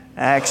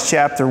Acts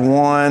chapter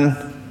 1,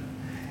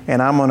 and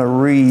I'm going to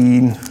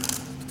read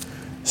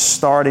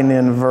starting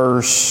in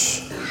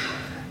verse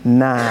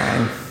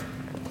 9.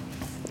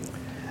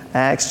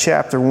 Acts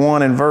chapter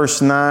 1 and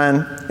verse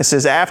 9, it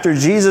says, "After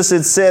Jesus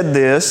had said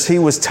this, he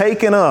was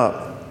taken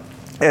up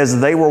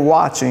as they were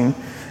watching,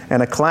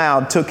 and a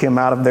cloud took him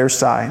out of their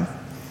sight.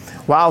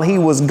 While he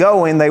was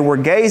going, they were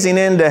gazing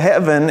into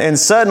heaven, and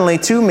suddenly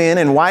two men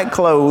in white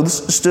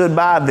clothes stood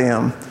by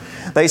them.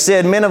 They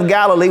said, 'Men of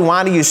Galilee,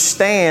 why do you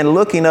stand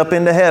looking up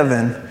into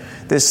heaven?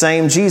 This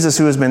same Jesus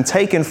who has been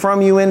taken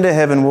from you into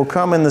heaven will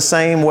come in the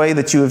same way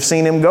that you have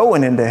seen him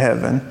going into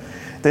heaven.'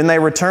 Then they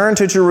returned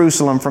to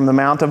Jerusalem from the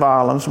Mount of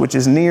Olives, which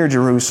is near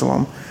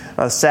Jerusalem,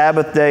 a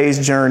Sabbath day's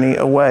journey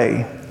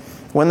away.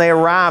 When they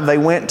arrived, they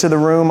went to the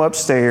room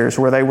upstairs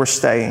where they were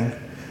staying.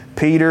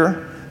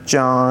 Peter,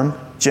 John,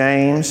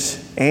 James,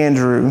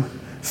 Andrew,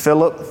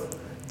 Philip,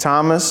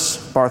 Thomas,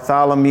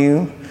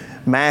 Bartholomew,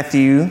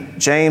 Matthew,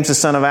 James the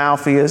son of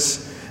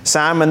Alphaeus,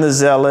 Simon the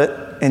Zealot,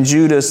 and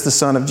Judas the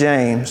son of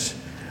James.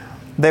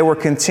 They were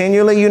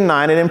continually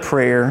united in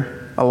prayer,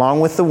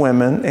 along with the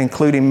women,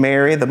 including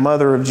Mary, the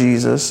mother of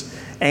Jesus,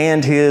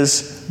 and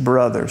his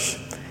brothers."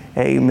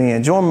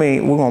 Amen. Join me.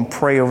 We're going to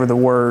pray over the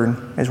word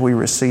as we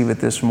receive it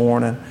this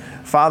morning.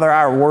 Father,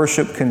 our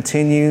worship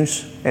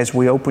continues as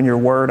we open your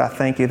word. I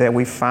thank you that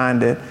we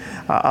find it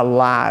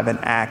alive and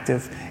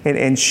active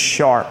and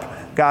sharp.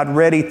 God,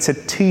 ready to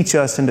teach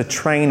us and to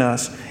train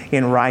us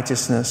in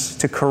righteousness,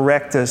 to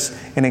correct us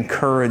and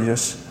encourage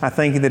us. I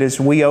thank you that as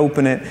we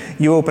open it,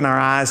 you open our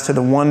eyes to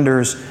the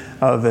wonders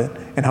of it.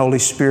 And Holy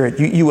Spirit,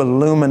 you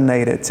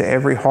illuminate it to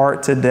every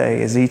heart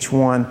today as each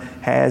one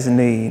has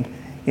need.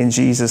 In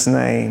Jesus'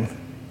 name,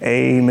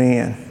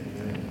 amen.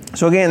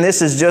 So again,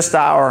 this is just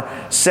our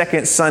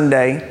second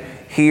Sunday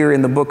here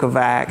in the book of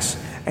Acts.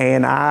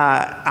 And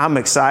I'm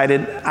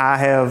excited. I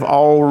have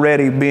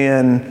already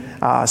been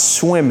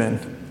swimming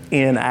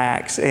in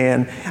Acts,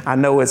 and I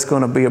know it's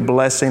going to be a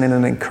blessing and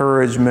an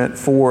encouragement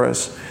for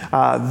us.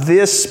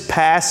 This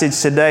passage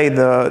today,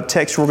 the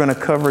text we're going to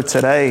cover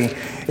today,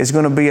 is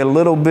going to be a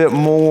little bit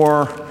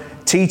more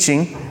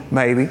teaching,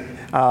 maybe,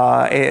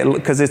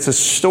 because it's a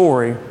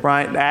story,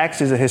 right? Acts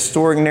is a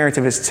historic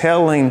narrative. It's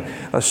telling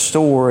a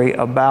story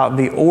about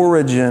the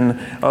origin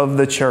of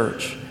the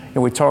church.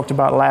 And we talked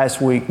about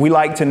last week, we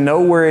like to know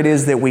where it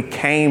is that we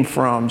came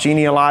from.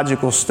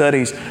 Genealogical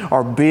studies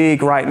are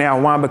big right now.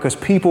 Why? Because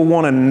people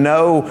want to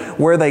know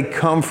where they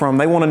come from.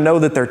 They want to know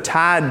that they're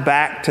tied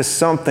back to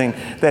something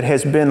that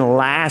has been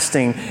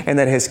lasting and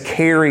that has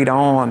carried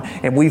on.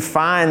 And we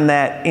find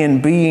that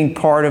in being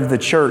part of the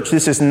church.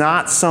 This is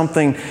not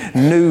something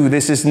new.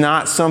 This is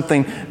not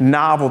something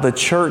novel. The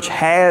church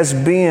has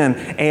been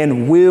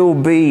and will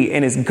be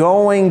and is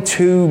going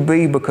to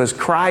be because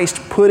Christ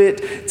put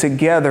it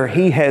together.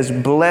 He has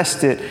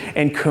blessed it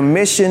and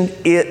commissioned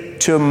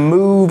it to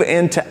move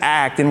and to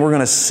act. And we're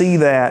going to see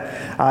that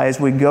as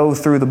we go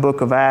through the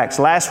book of Acts.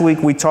 Last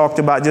week we talked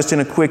about, just in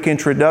a quick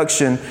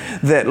introduction,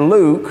 that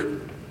Luke,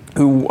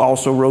 who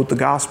also wrote the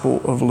Gospel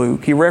of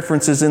Luke, he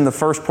references in the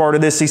first part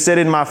of this, he said,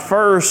 "In my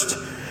first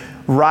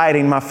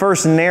writing, my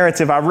first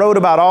narrative, I wrote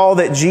about all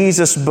that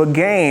Jesus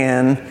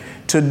began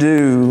to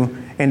do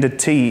and to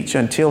teach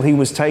until he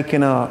was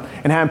taken up."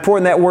 And how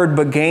important that word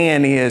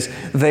 "began" is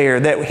there,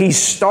 that he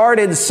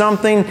started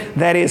something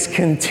that is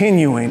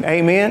continuing.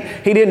 Amen.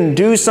 He didn't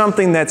do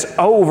something that's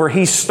over.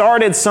 He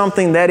started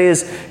something that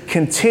is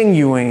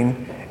continuing,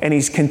 and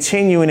he's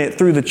continuing it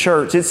through the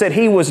church. It said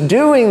he was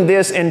doing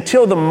this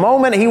until the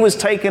moment he was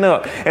taken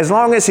up. As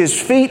long as his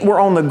feet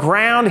were on the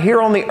ground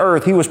here on the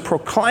earth, he was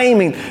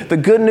proclaiming the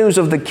good news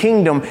of the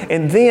kingdom,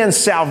 and then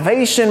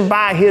salvation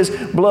by his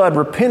blood,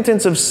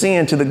 repentance of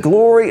sin to the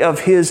glory of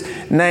his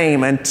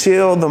name,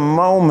 until the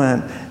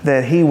moment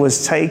that he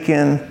was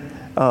taken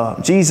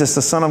up. Jesus,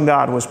 the Son of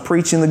God, was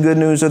preaching the good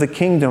news of the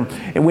kingdom,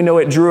 and we know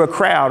it drew a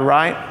crowd,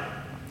 right?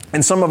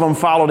 And some of them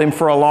followed him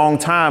for a long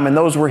time, and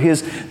those were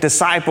his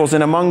disciples.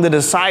 And among the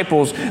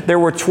disciples, there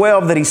were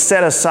 12 that he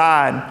set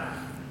aside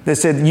that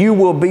said, "You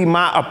will be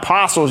my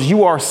apostles.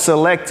 You are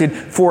selected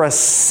for a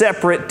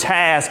separate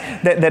task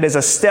that is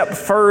a step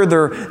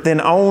further than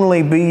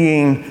only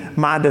being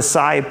my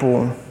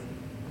disciple."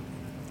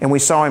 And we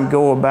saw him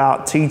go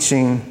about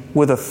teaching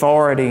with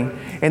authority.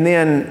 And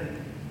then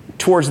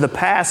towards the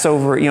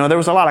Passover, there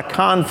was a lot of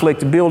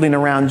conflict building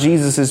around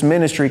Jesus'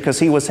 ministry because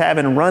he was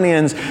having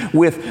run-ins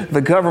with the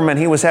government.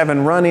 He was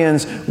having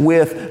run-ins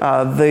with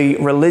the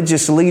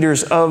religious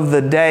leaders of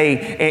the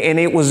day. And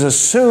it was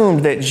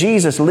assumed that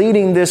Jesus,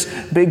 leading this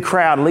big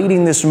crowd,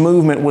 leading this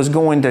movement, was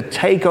going to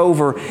take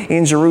over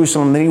in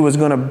Jerusalem, that he was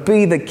going to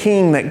be the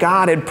king that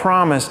God had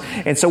promised.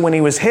 And so when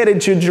he was headed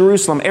to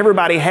Jerusalem,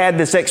 everybody had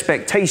this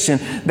expectation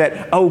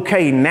that,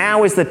 okay,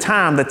 now is the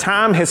time. The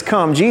time has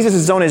come. Jesus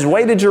is on his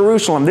way to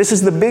Jerusalem. This This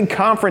is the big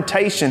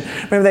confrontation.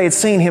 Remember, they had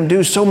seen him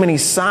do so many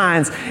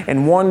signs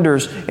and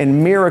wonders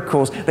and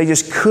miracles. They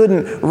just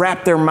couldn't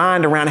wrap their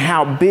mind around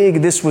how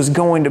big this was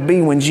going to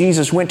be when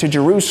Jesus went to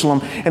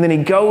Jerusalem. And then he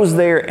goes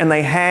there and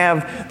they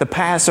have the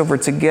Passover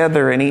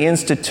together and he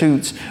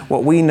institutes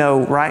what we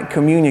know, right?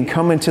 Communion,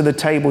 coming to the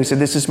table. He said,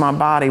 this is my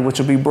body, which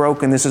will be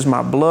broken. This is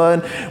my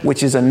blood,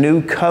 which is a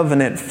new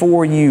covenant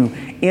for you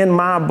in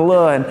my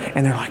blood.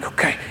 And they're like,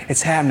 okay,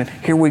 it's happening.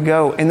 Here we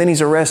go. And then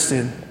he's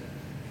arrested.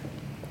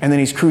 And then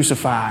he's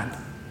crucified.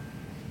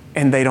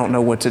 And they don't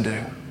know what to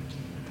do.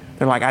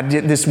 They're like,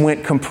 this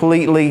went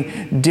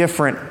completely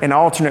different and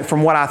alternate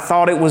from what I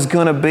thought it was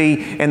going to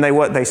be. And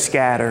they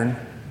scattered.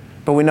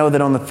 But we know that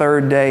on the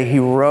third day, he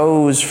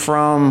rose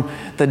from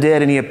the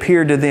dead and he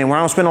appeared to them. We're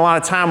not going to spend a lot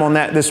of time on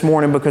that this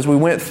morning because we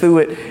went through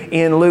it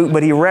in Luke,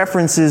 but he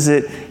references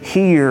it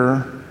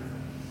here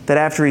that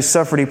after he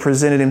suffered, he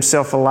presented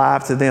himself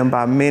alive to them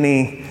by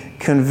many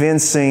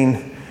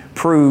convincing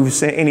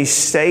proofs. And he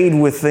stayed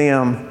with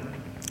them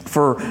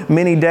for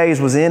many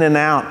days, was in and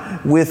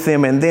out with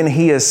them. And then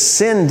he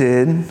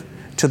ascended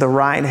to the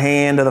right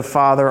hand of the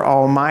Father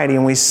Almighty.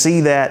 And we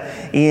see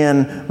that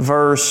in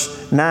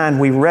verse 9.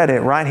 We read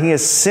it, right? He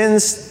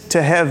ascends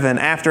to heaven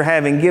after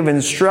having given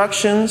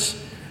instructions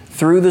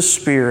through the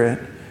Spirit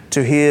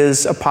to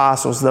his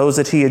apostles, those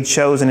that he had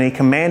chosen. And he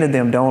commanded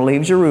them, don't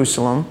leave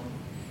Jerusalem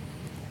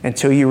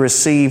until you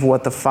receive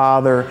what the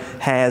Father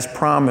has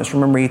promised.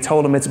 Remember, he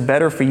told them it's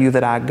better for you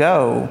that I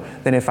go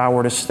than if I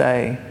were to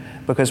stay.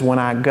 Because when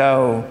I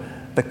go,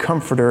 the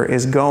Comforter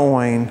is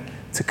going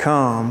to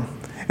come.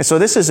 And so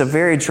this is a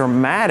very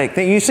dramatic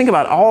thing. You think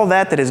about all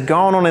that has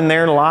gone on in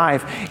their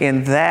life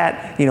in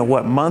that,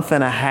 month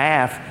and a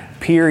half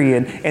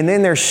period. And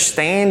then they're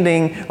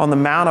standing on the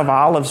Mount of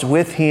Olives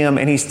with him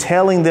and he's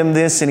telling them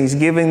this and he's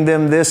giving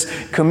them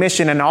this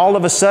commission. And all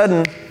of a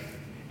sudden,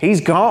 he's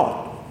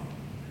gone.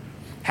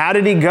 How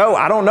did he go?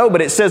 I don't know,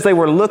 but it says they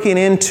were looking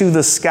into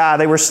the sky.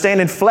 They were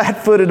standing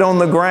flat-footed on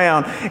the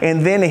ground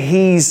and then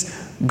he's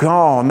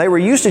gone. They were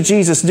used to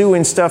Jesus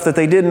doing stuff that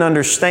they didn't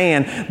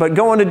understand, but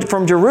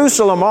from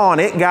Jerusalem on,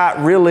 it got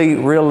really,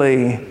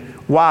 really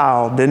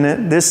wild, didn't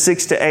it? This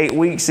 6 to 8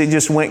 weeks, it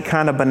just went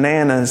kind of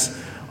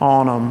bananas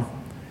on them.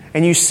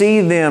 And you see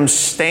them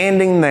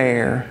standing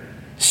there,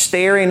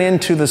 staring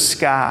into the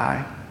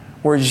sky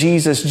where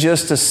Jesus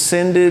just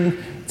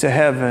ascended to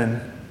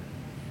heaven.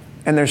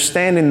 And they're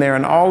standing there,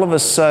 and all of a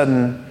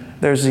sudden,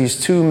 there's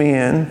these two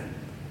men,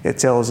 it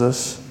tells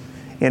us,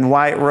 in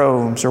white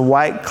robes or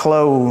white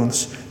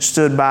clothes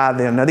stood by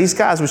them. Now these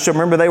guys,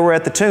 remember they were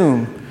at the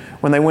tomb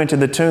when they went to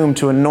the tomb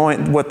to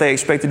anoint what they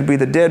expected to be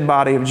the dead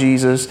body of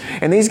Jesus.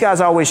 And these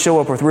guys always show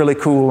up with really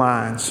cool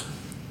lines.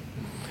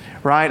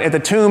 Right? At the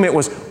tomb it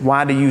was,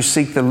 why do you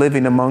seek the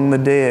living among the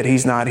dead?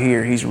 He's not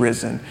here, he's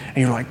risen. And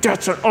you're like,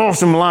 that's an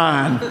awesome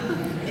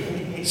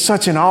line.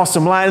 Such an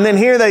awesome line. And then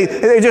here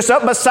they're just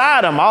up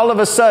beside him all of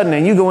a sudden.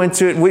 And you go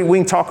into it, we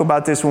can talk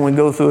about this when we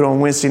go through it on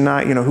Wednesday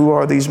night. Who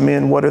are these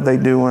men? What are they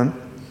doing?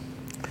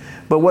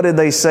 But what did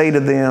they say to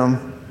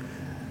them?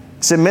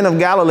 They said, men of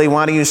Galilee,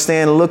 why do you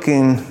stand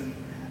looking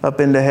up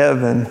into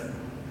heaven?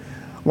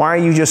 Why are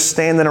you just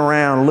standing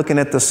around looking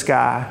at the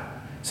sky?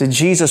 He said,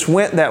 Jesus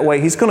went that way.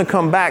 He's going to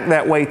come back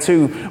that way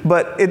too.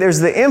 But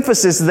there's the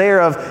emphasis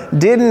there of,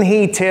 didn't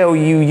he tell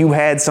you you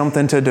had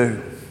something to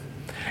do?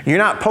 You're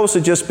not supposed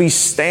to just be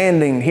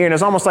standing here. And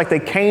it's almost like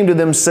they came to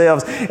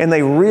themselves and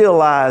they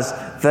realized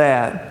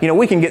that.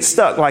 We can get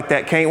stuck like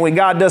that, can't we?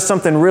 God does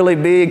something really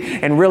big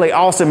and really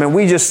awesome and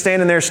we just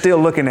standing there still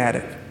looking at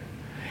it.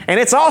 And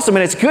it's awesome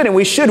and it's good and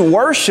we should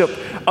worship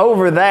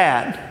over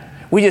that.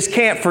 We just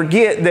can't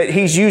forget that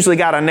he's usually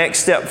got a next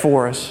step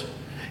for us.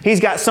 He's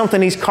got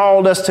something he's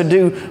called us to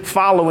do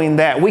following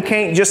that. We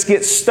can't just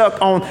get stuck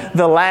on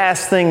the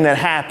last thing that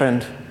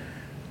happened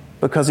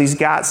because he's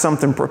got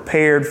something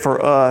prepared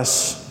for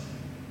us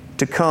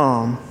to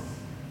come,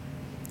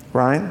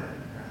 right?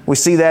 We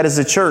see that as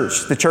a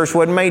church. The church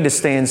wasn't made to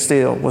stand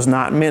still, was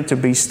not meant to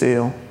be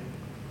still.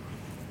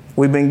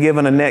 We've been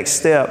given a next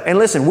step. And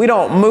listen, we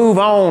don't move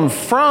on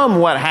from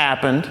what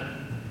happened.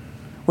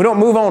 We don't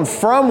move on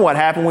from what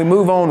happened. We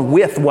move on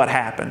with what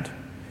happened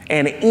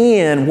and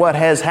in what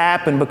has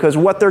happened, because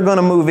what they're going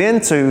to move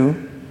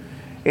into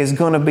is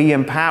going to be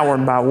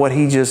empowered by what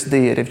he just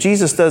did. If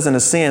Jesus doesn't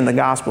ascend, the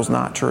gospel's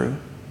not true.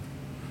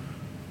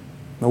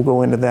 We'll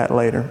go into that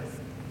later.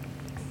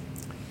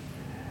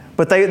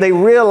 But they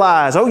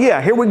realize, oh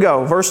yeah, here we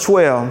go. Verse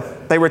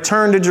 12. They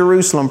returned to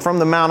Jerusalem from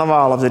the Mount of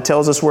Olives. It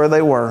tells us where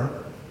they were.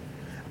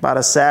 About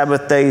a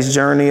Sabbath day's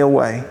journey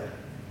away.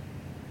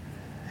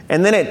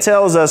 And then it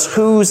tells us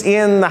who's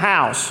in the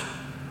house.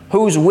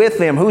 Who's with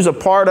them. Who's a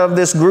part of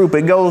this group.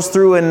 It goes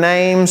through and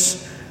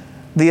names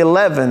the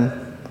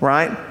 11,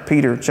 right?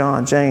 Peter,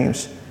 John,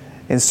 James,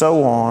 and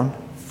so on.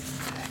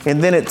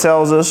 And then it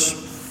tells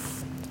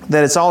us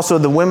that it's also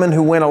the women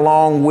who went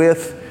along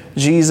with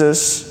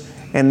Jesus,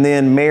 and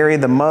then Mary,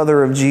 the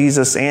mother of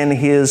Jesus, and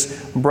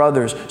his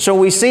brothers. So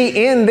we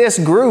see in this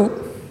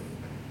group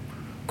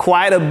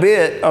quite a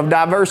bit of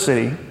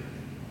diversity.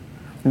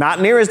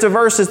 Not near as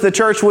diverse as the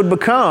church would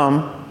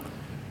become,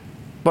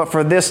 But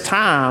for this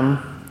time,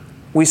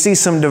 we see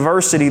some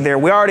diversity there.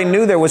 We already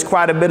knew there was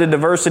quite a bit of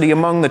diversity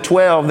among the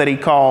 12 that he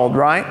called,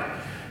 right?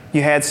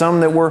 You had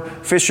some that were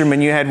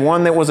fishermen. You had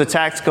one that was a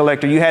tax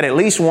collector. You had at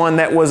least one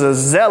that was a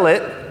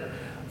zealot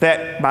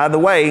that, by the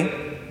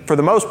way, for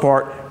the most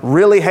part,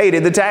 really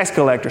hated the tax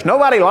collectors.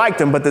 Nobody liked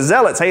them, but the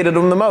zealots hated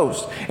them the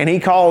most. And he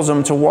calls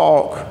them to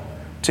walk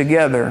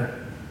together.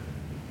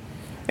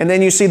 And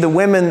then you see the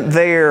women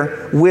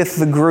there with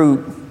the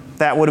group.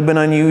 That would have been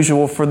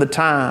unusual for the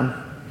time,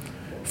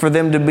 for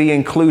them to be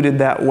included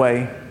that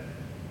way.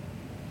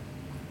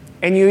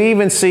 And you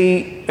even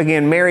see,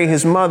 again, Mary,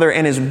 his mother,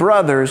 and his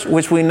brothers,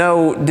 which we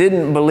know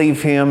didn't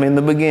believe him in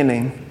the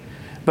beginning,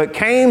 but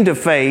came to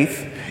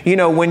faith. You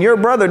know, when your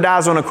brother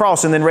dies on a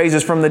cross and then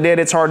raises from the dead,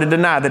 it's hard to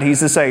deny that he's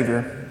the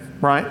Savior,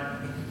 right?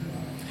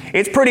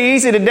 It's pretty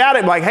easy to doubt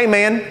it, like, hey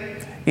man,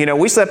 you know,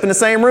 we slept in the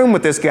same room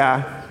with this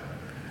guy.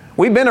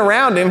 We've been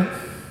around him.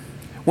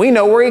 We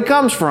know where he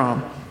comes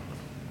from.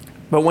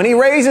 But when he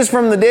raises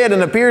from the dead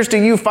and appears to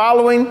you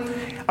following,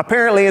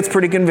 apparently it's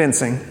pretty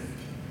convincing.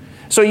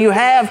 So you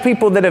have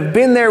people that have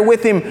been there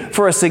with him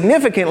for a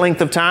significant length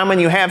of time,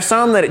 and you have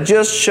some that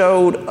just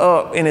showed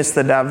up, and it's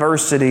the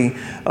diversity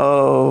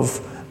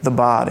of the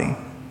body.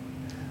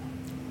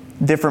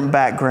 Different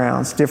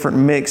backgrounds, different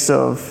mix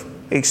of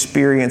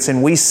experience.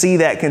 And we see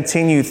that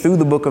continue through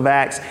the book of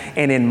Acts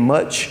and in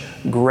much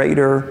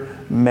greater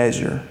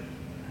measure.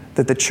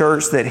 That the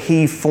church that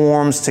he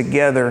forms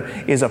together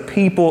is a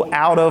people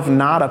out of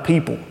not a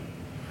people.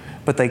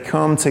 But they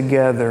come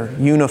together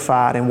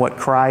unified in what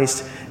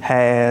Christ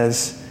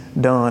has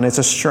done. It's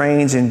a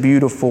strange and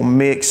beautiful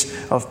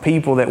mix of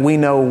people that we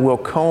know will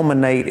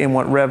culminate in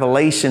what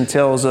Revelation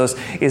tells us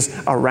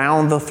is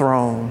around the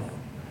throne,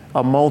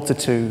 a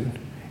multitude,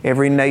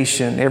 every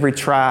nation, every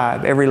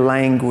tribe, every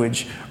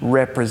language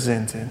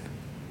represented.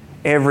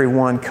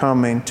 Everyone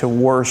coming to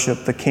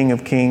worship the King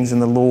of Kings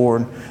and the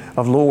Lord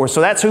of Lords.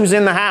 So that's who's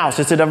in the house.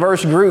 It's a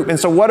diverse group. And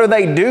so what are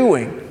they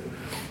doing?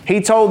 He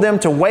told them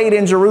to wait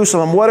in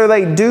Jerusalem. What are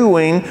they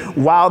doing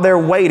while they're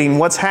waiting?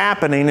 What's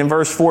happening? In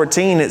verse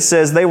 14, it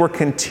says they were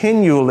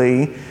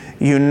continually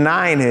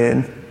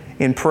united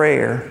in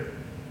prayer.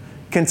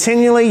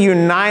 Continually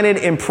united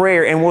in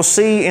prayer. And we'll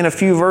see in a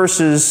few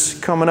verses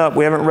coming up,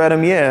 we haven't read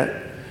them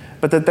yet,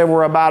 but that there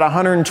were about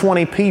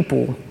 120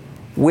 people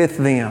with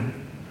them.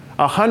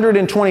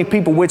 120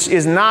 people, which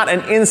is not an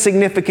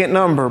insignificant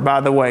number,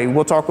 by the way.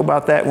 We'll talk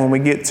about that when we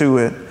get to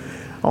it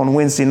on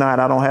Wednesday night.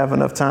 I don't have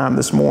enough time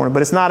this morning,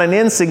 but it's not an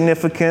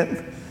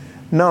insignificant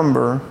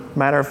number.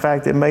 Matter of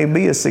fact, it may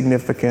be a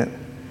significant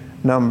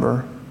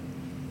number.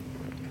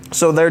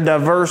 So they're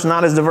diverse,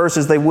 not as diverse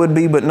as they would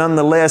be, but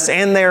nonetheless,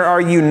 and they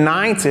are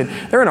united.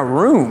 They're in a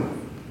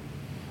room.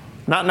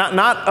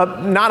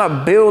 Not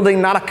a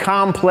building, not a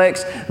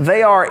complex.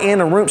 They are in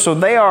a room. So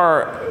they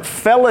are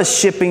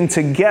fellowshipping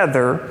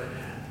together.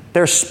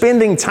 They're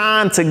spending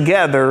time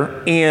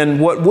together in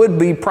what would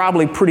be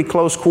probably pretty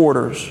close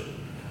quarters.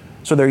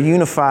 So they're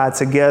unified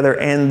together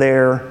and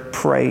they're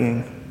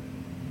praying.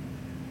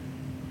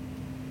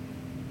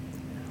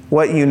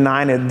 What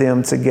united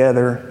them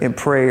together in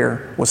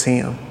prayer was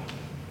Him.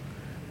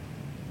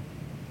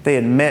 They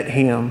had met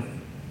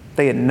Him.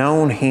 They had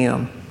known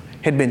Him.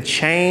 Had been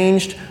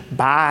changed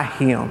by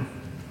Him.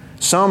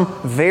 Some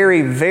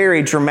very,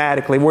 very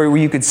dramatically, where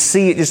you could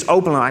see it just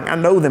openly, like, I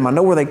know them. I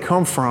know where they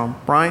come from,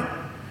 right?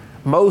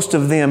 Most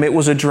of them, it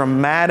was a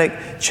dramatic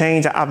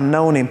change. I've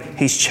known Him.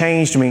 He's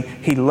changed me.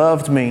 He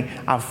loved me.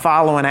 I'm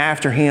following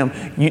after Him.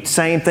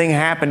 Same thing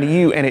happened to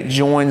you, and it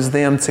joins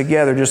them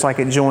together, just like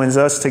it joins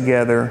us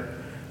together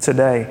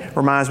today.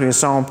 Reminds me of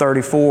Psalm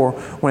 34,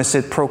 when it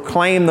said,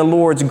 proclaim the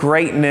Lord's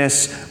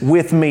greatness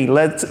with me.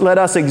 Let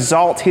us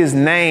exalt His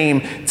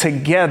name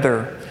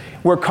together.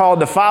 We're called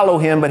to follow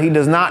Him, but He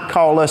does not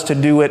call us to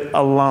do it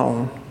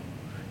alone.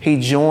 He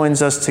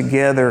joins us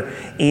together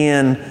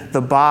in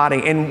the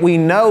body. And we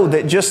know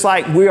that just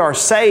like we are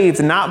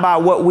saved, not by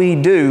what we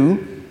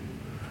do,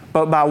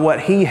 but by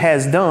what He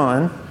has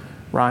done,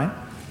 right?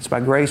 It's by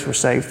grace we're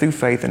saved through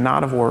faith and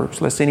not of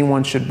works, lest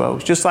anyone should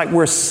boast. Just like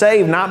we're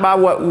saved not by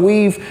what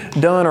we've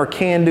done or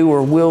can do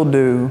or will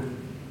do,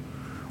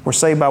 we're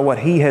saved by what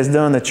He has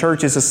done. The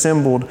church is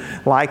assembled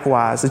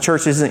likewise. The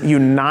church isn't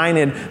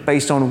united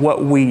based on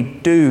what we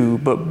do,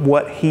 but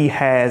what He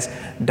has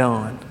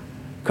done.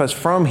 Because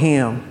from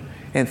Him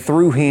and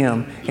through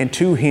Him and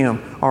to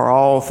Him are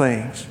all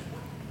things.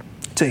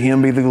 To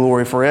Him be the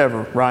glory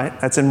forever, right?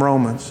 That's in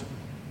Romans.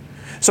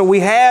 So we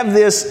have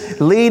this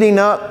leading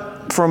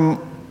up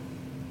from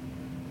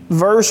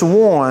verse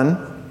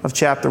 1 of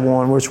chapter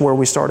 1, which is where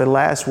we started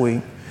last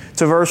week,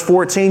 to verse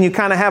 14. You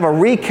kind of have a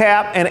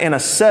recap and a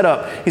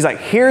setup. He's like,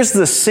 here's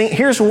the scene,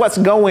 here's what's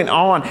going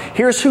on,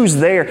 here's who's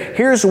there,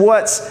 here's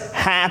what's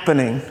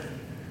happening.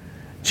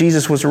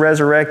 Jesus was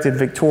resurrected,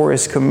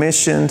 victorious,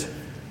 commissioned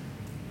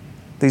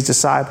these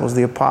disciples,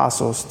 the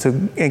apostles,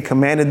 and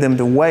commanded them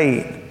to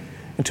wait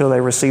until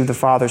they received the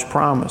Father's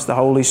promise, the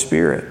Holy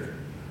Spirit,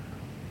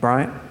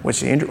 right?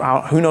 Which,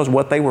 who knows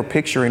what they were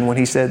picturing when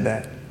He said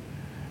that.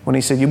 when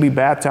he said, you'll be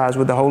baptized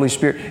with the Holy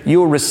Spirit. You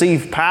will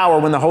receive power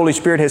when the Holy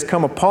Spirit has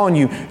come upon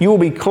you. You will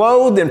be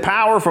clothed in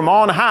power from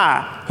on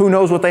high. Who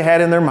knows what they had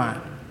in their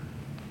mind?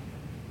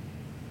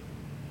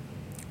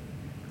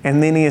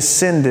 And then he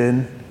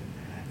ascended,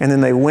 and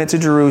then they went to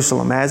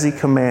Jerusalem as he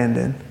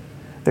commanded.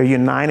 They're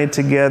united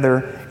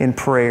together in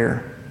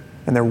prayer,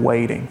 and they're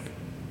waiting.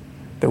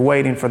 They're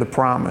waiting for the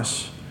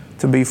promise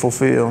to be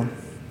fulfilled.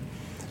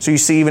 So you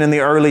see, even in the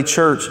early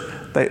church,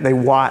 they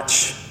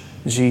watch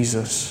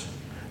Jesus.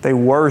 They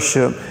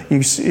worship.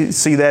 You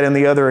see that in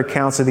the other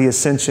accounts of the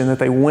ascension, that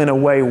they went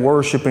away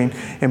worshiping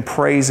and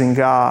praising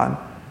God.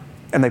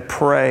 And they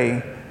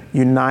pray,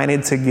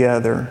 united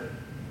together,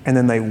 and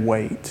then they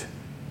wait.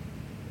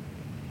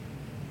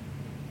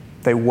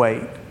 They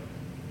wait.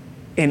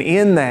 And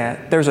in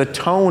that, there's a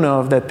tone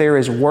of that there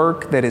is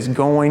work that is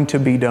going to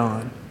be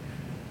done.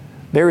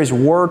 There is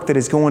work that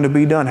is going to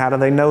be done. How do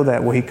they know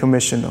that? Well, he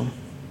commissioned them.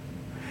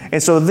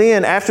 And so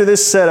then, after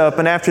this setup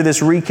and after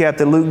this recap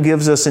that Luke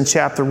gives us in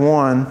chapter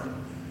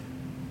 1,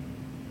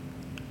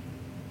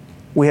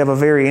 we have a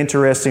very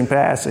interesting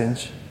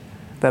passage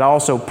that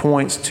also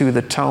points to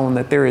the tone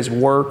that there is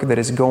work that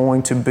is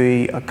going to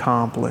be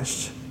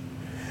accomplished.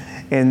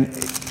 And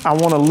I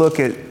want to look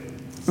at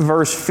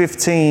verse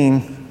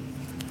 15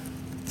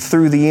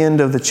 through the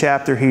end of the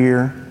chapter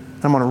here.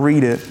 I'm going to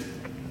read it.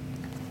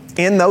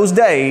 In those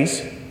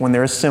days, when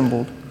they're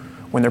assembled,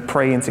 when they're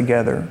praying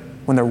together,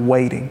 when they're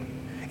waiting,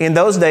 in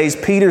those days,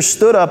 Peter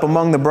stood up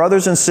among the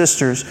brothers and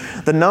sisters.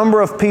 The number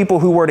of people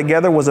who were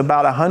together was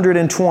about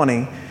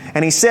 120.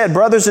 And he said,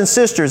 brothers and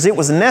sisters, it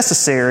was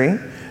necessary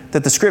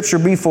that the scripture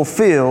be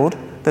fulfilled,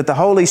 that the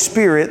Holy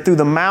Spirit, through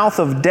the mouth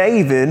of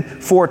David,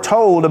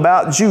 foretold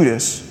about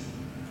Judas,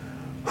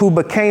 who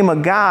became a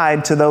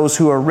guide to those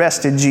who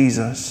arrested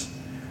Jesus.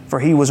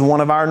 For he was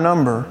one of our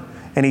number,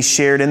 and he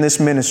shared in this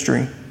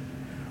ministry.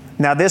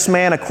 Now this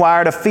man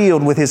acquired a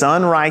field with his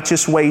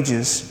unrighteous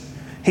wages.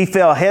 He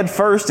fell head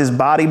first, his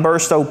body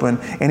burst open,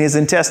 and his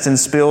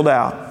intestines spilled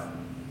out.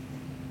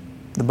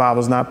 The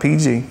Bible's not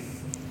PG.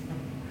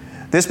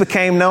 This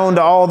became known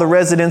to all the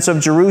residents of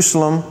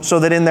Jerusalem, so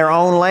that in their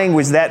own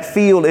language that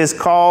field is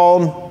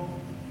called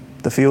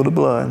the field of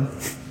blood.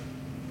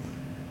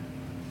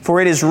 For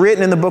it is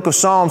written in the book of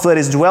Psalms, let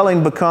his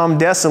dwelling become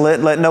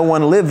desolate, let no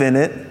one live in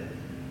it,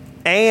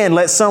 and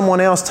let someone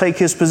else take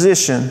his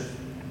position.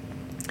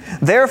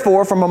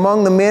 Therefore, from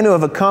among the men who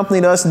have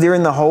accompanied us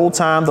during the whole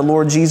time the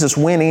Lord Jesus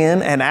went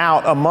in and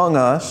out among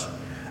us,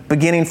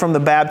 beginning from the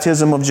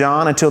baptism of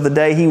John until the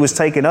day he was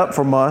taken up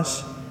from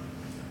us,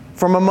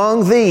 from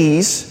among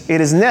these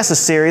it is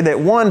necessary that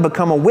one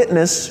become a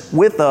witness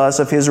with us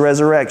of his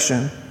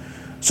resurrection.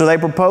 So they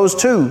proposed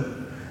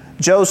two,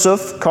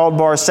 Joseph, called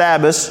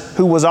Barsabbas,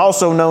 who was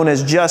also known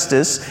as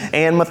Justus,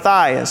 and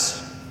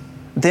Matthias.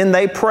 Then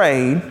they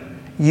prayed,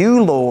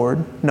 you,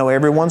 Lord, know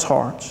everyone's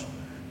hearts.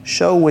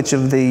 Show which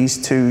of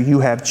these two you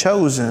have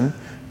chosen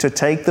to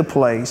take the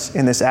place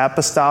in this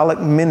apostolic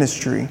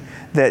ministry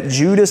that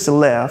Judas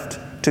left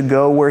to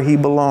go where he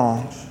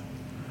belongs.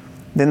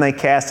 Then they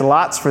cast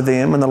lots for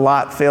them, and the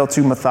lot fell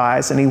to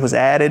Matthias, and he was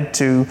added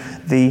to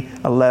the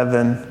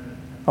 11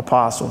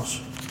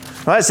 apostles.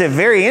 Well, that's a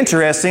very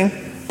interesting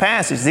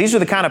passage. These are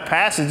the kind of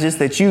passages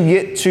that you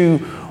get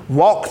to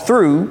walk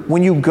through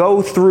when you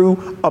go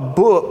through a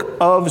book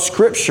of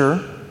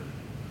Scripture,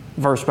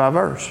 verse by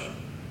verse,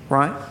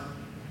 right?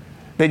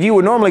 That you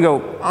would normally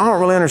go, I don't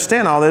really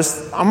understand all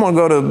this. I'm going to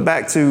go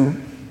back to,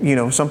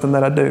 something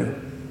that I do.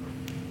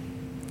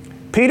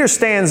 Peter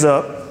stands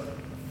up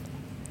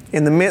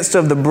in the midst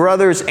of the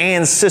brothers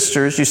and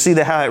sisters. You see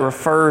how it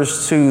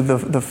refers to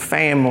the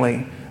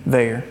family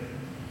there.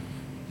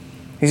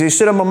 He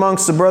stood up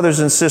amongst the brothers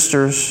and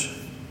sisters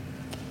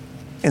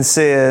and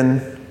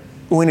said,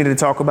 we need to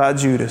talk about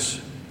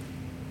Judas.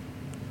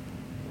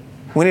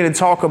 We need to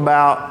talk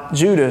about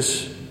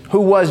Judas. Who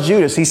was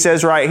Judas? He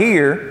says right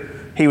here,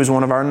 he was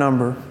one of our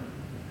number.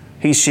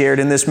 He shared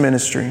in this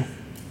ministry.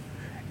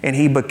 And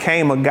he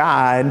became a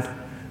guide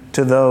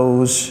to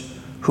those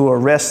who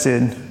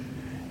arrested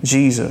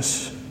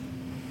Jesus.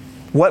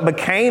 What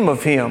became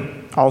of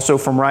him? Also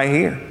from right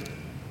here.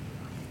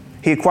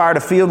 He acquired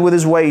a field with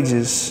his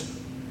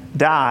wages,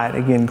 died,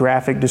 again,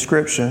 graphic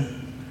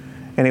description,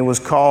 and it was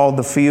called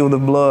the field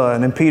of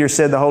blood. And Peter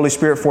said the Holy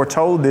Spirit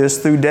foretold this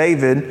through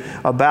David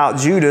about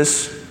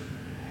Judas,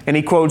 and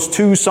he quotes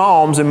 2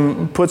 Psalms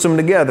and puts them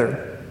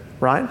together.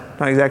 Right?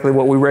 Not exactly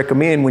what we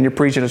recommend when you're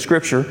preaching a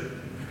scripture.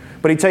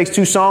 But he takes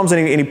 2 Psalms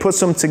and he puts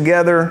them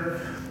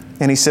together,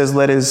 and he says,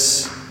 let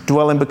his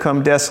dwelling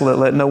become desolate,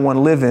 let no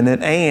one live in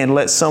it, and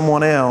let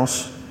someone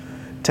else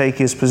take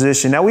his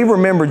position. Now we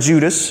remember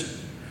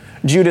Judas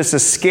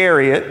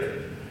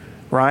Iscariot,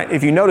 right?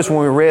 If you notice when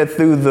we read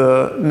through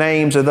the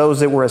names of those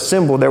that were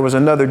assembled, there was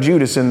another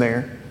Judas in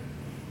there.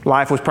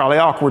 Life was probably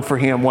awkward for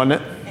him,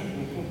 wasn't it?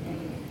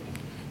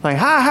 Like,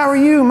 hi, how are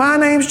you? My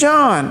name's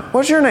John.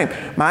 What's your name?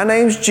 My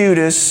name's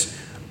Judas.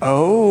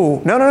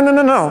 Oh, no.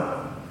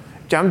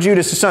 I'm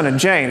Judas, the son of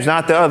James,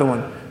 not the other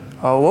one.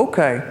 Oh,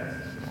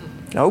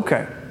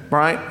 okay.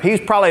 right? He's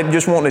probably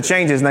just wanting to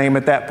change his name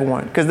at that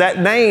point because that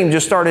name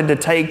just started to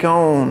take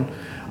on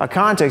a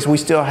context. We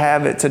still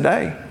have it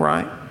today,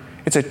 right?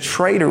 It's a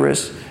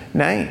traitorous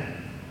name.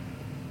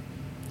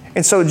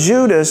 And so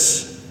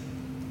Judas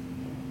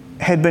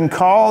had been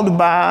called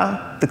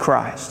by the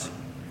Christ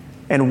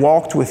and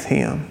walked with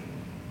him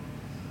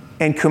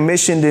and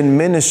commissioned in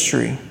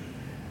ministry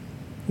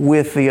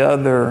with the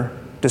other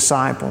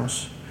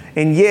disciples.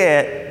 And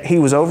yet he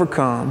was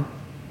overcome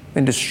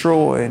and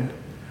destroyed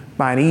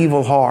by an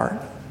evil heart,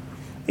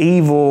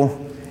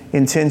 evil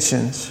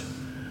intentions.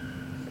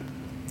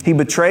 He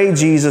betrayed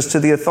Jesus to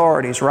the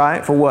authorities,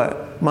 right? For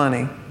what?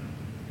 Money.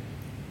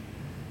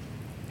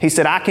 He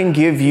said, I can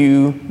give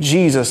you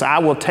Jesus. I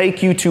will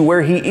take you to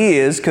where he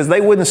is, because they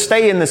wouldn't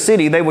stay in the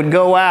city. They would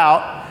go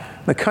out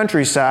the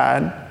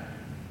countryside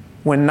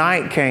when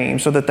night came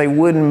so that they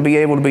wouldn't be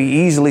able to be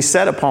easily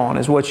set upon,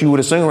 is what you would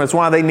assume. That's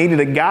why they needed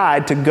a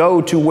guide to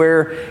go to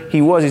where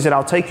he was. He said,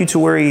 I'll take you to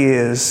where he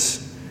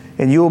is,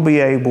 and you'll be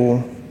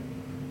able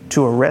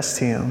to arrest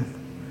him.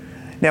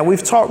 Now,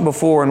 we've talked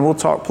before, and we'll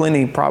talk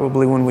plenty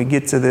probably when we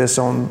get to this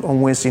on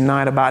Wednesday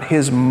night, about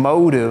his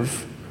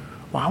motive.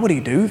 Why would he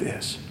do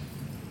this?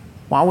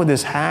 Why would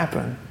this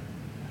happen?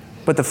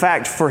 But the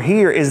fact for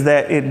here is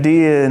that it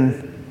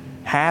did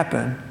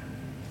happen.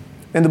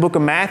 And the book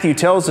of Matthew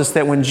tells us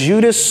that when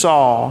Judas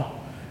saw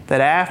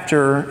that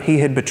after he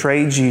had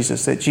betrayed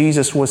Jesus, that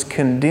Jesus was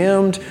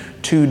condemned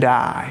to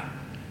die.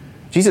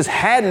 Jesus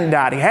hadn't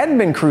died. He hadn't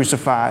been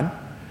crucified.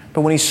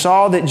 But when he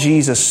saw that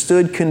Jesus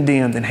stood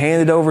condemned and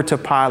handed over to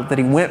Pilate, that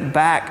he went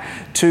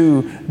back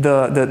to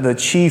the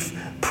chief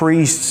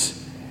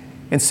priests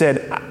and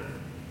said,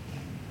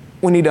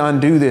 we need to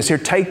undo this. Here,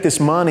 take this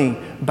money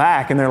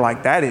back. And they're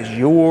like, that is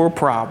your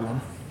problem.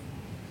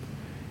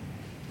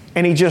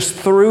 And he just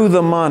threw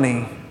the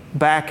money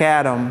back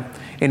at him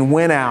and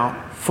went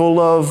out full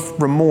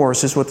of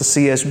remorse, is what the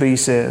CSB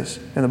says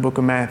in the book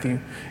of Matthew.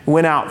 He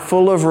went out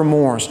full of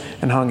remorse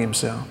and hung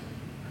himself.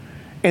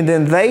 And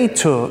then they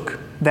took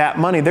that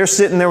money. They're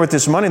sitting there with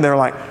this money. They're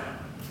like,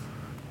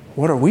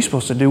 what are we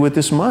supposed to do with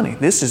this money?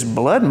 This is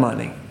blood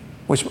money,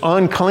 which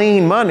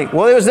unclean money.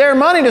 Well, it was their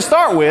money to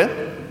start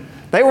with.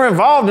 They were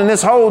involved in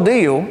this whole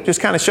deal.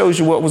 Just kind of shows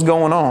you what was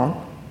going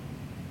on.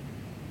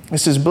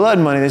 This is blood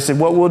money. They said,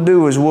 what we'll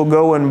do is we'll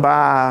go and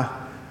buy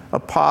a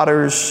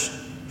potter's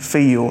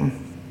field.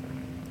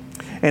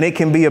 And it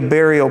can be a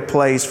burial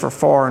place for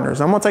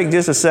foreigners. I'm going to take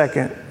just a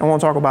second. I want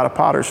to talk about a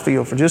potter's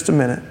field for just a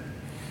minute.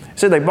 It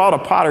said they bought a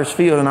potter's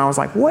field, and I was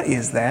like, what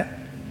is that?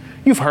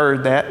 You've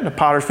heard that, the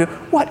potter's field.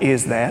 What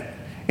is that?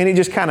 And it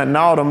just kind of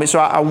gnawed on me. So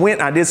I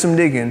went and I did some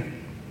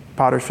digging.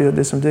 Potter's field,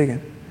 did some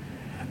digging.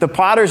 The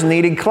potters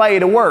needed clay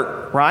to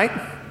work, right?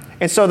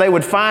 And so they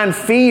would find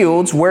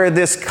fields where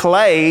this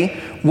clay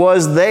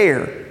was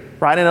there,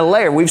 right, in a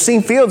layer. We've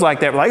seen fields like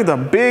that, like the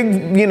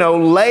big,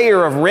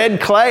 layer of red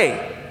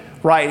clay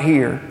right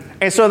here.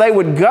 And so they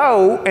would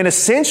go and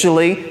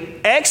essentially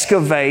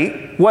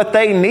excavate what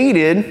they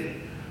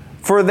needed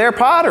for their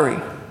pottery,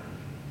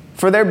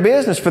 for their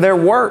business, for their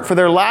work, for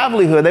their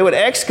livelihood. They would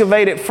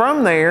excavate it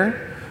from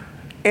there.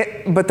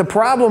 But the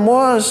problem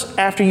was,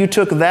 after you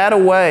took that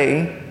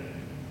away,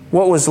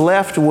 what was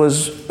left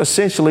was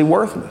essentially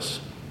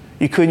worthless.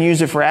 You couldn't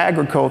use it for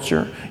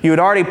agriculture. You had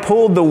already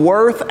pulled the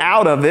worth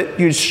out of it.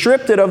 You'd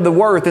stripped it of the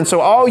worth. And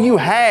so all you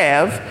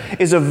have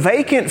is a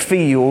vacant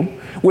field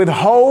with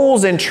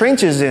holes and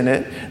trenches in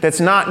it that's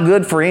not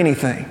good for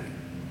anything.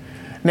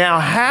 Now,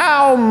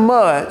 how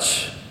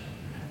much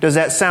does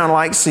that sound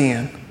like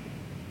sin?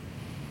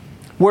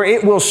 Where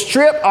it will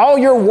strip all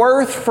your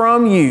worth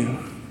from you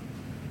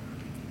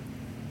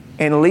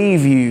and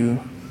leave you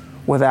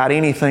without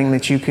anything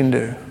that you can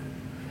do.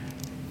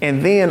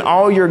 And then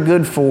all you're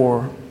good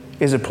for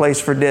is a place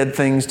for dead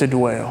things to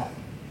dwell.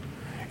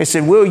 It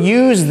said, we'll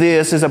use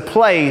this as a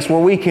place where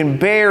we can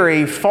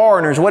bury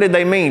foreigners. What did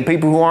they mean?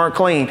 People who aren't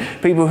clean.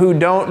 People who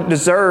don't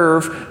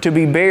deserve to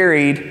be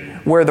buried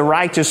where the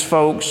righteous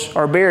folks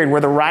are buried,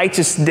 where the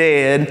righteous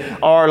dead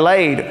are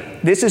laid.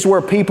 This is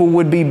where people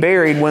would be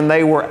buried when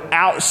they were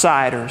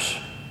outsiders.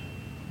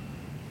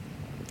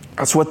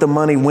 That's what the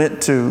money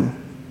went to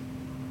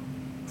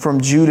from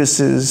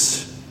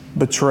Judas's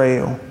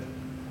betrayal.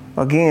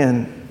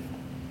 Again,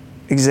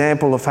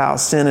 example of how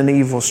sin and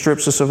evil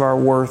strips us of our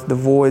worth,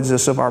 devoids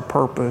us of our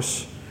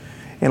purpose,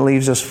 and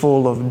leaves us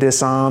full of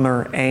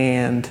dishonor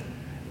and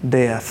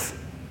death.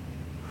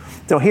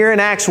 So here in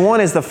Acts 1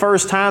 is the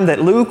first time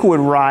that Luke would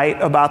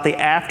write about the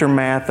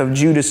aftermath of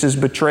Judas's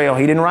betrayal.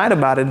 He didn't write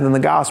about it in the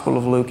Gospel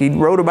of Luke. He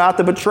wrote about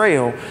the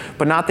betrayal,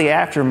 but not the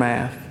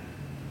aftermath.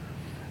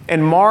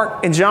 And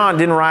Mark and John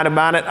didn't write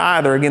about it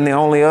either. Again, the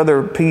only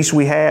other piece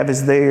we have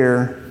is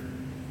there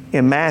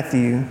in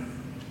Matthew.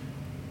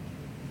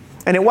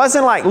 And it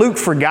wasn't like Luke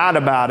forgot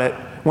about it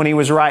when he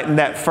was writing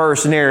that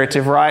first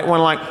narrative, right? When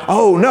like,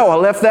 oh no, I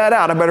left that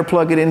out. I better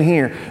plug it in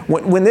here.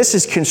 When this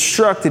is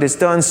constructed, it's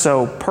done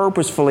so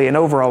purposefully and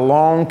over a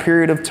long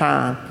period of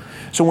time.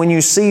 So when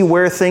you see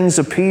where things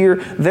appear,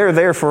 they're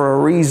there for a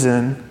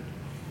reason.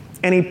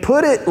 And he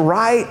put it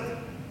right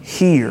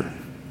here.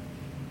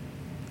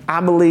 I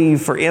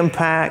believe, for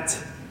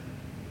impact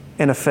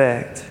and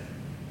effect.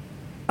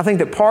 I think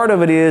that part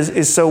of it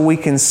is so we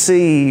can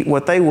see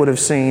what they would have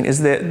seen, is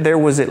that there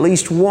was at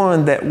least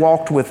one that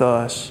walked with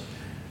us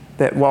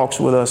that walks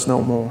with us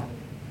no more.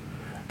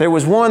 There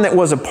was one that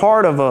was a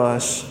part of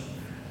us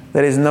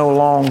that is no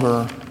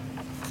longer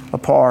a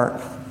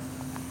part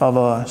of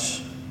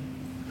us.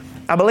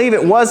 I believe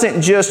it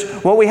wasn't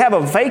just, well, we have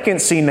a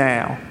vacancy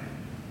now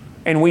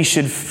and we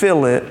should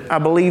fill it. I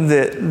believe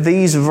that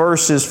these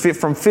verses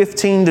from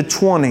 15 to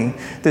 20,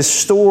 this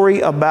story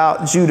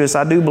about Judas,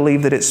 I do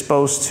believe that it's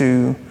supposed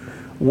to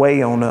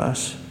weigh on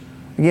us.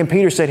 Again,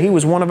 Peter said he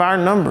was one of our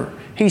number.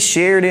 He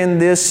shared in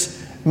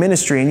this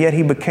ministry, and yet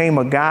he became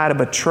a guide, a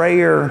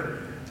betrayer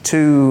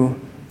to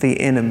the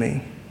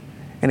enemy.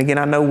 And again,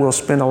 I know we'll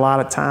spend a lot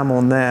of time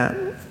on that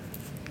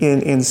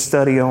in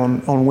study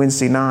on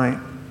Wednesday night.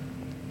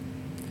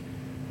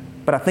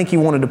 But I think he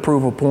wanted to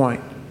prove a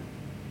point.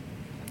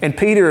 And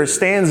Peter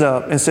stands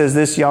up and says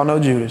this, y'all know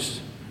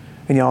Judas,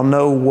 and y'all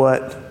know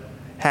what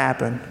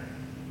happened.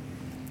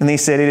 And he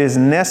said, it is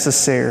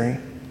necessary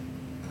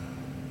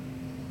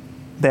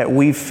that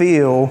we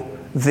fill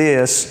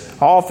this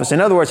office.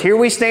 In other words, here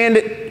we stand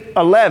at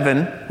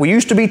 11. We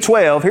used to be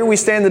 12. Here we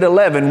stand at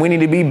 11. We need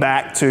to be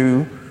back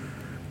to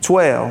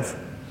 12.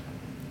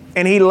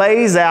 And he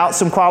lays out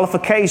some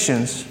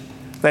qualifications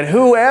that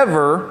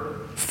whoever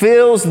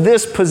fills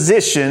this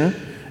position,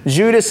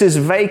 Judas's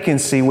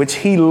vacancy, which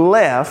he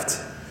left,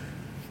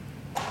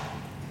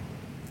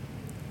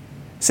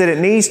 said it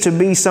needs to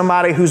be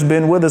somebody who's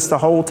been with us the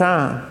whole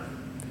time,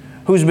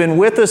 who's been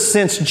with us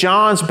since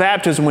John's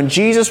baptism. When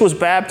Jesus was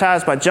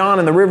baptized by John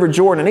in the River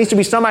Jordan, it needs to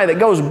be somebody that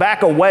goes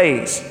back a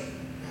ways,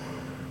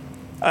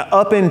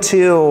 up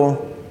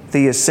until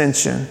the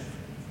ascension.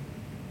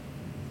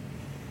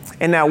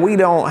 And now we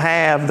don't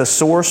have the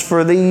source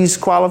for these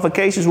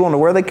qualifications. We don't know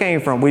where they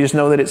came from. We just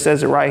know that it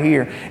says it right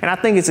here. And I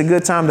think it's a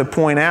good time to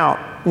point out,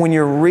 when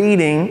you're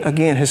reading,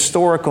 again,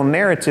 historical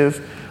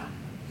narrative,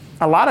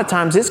 a lot of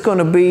times it's going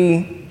to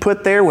be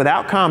put there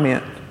without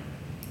comment.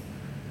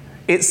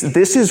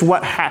 This is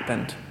what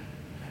happened.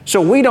 So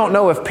we don't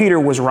know if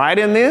Peter was right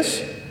in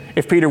this,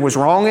 if Peter was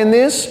wrong in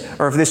this,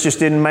 or if this just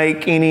didn't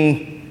make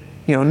any,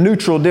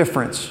 neutral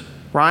difference,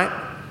 right?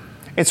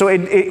 And so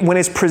when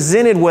it's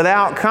presented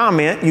without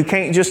comment, you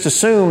can't just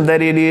assume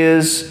that it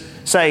is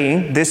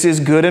saying this is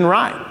good and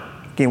right.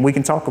 Again, we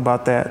can talk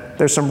about that.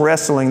 There's some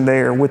wrestling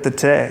there with the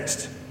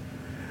text.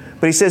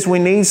 But he says we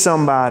need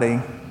somebody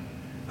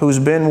who's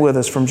been with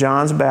us from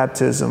John's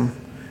baptism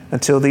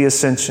until the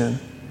ascension.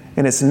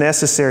 And it's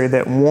necessary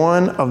that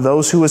one of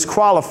those who is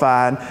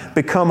qualified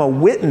become a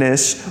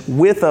witness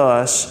with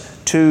us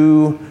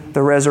to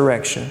the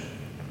resurrection.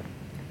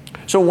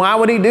 So why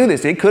would he do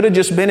this? It could have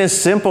just been as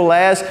simple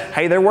as,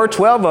 hey, there were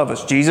 12 of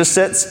us. Jesus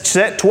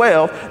set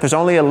 12. There's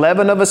only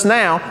 11 of us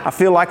now. I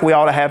feel like we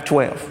ought to have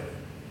 12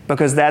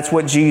 because that's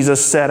what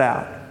Jesus set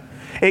out.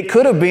 It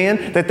could have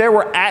been that there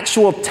were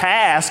actual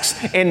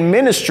tasks and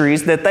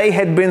ministries that they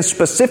had been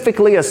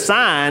specifically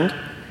assigned,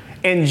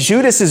 and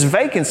Judas's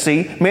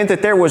vacancy meant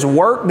that there was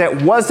work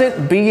that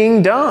wasn't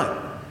being done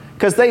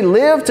because they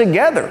lived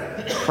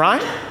together,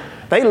 right?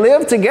 They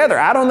lived together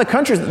out on the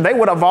country. They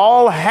would have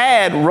all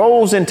had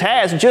roles and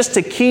tasks just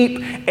to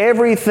keep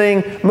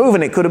everything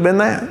moving. It could have been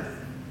that.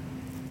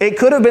 It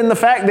could have been the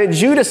fact that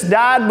Judas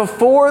died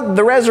before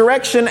the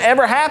resurrection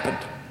ever happened.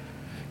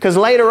 Because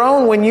later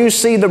on, when you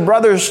see the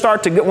brothers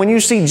when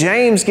you see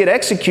James get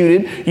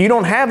executed, you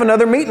don't have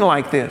another meeting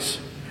like this.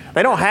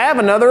 They don't have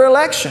another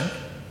election.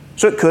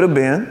 So it could have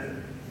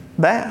been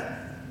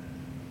that.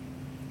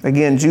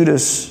 Again,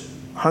 Judas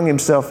hung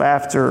himself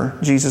after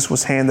Jesus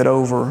was handed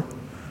over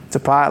to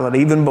Pilate,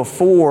 even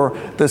before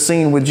the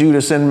scene with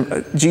Jesus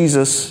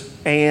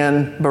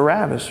and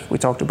Barabbas. We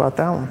talked about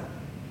that one.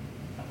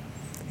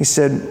 He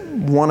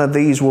said, one of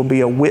these will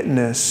be a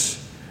witness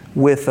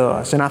with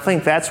us. And I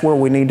think that's where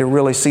we need to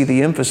really see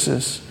the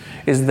emphasis,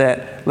 is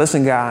that,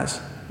 listen guys,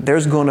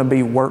 there's going to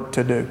be work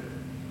to do.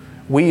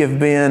 We have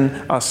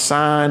been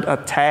assigned a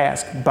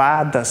task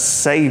by the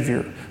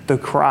Savior, the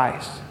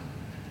Christ,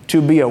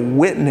 to be a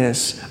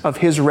witness of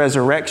His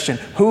resurrection,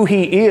 who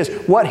He is,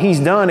 what He's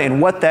done, and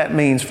what that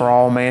means for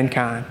all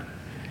mankind.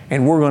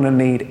 And we're going to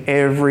need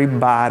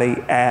everybody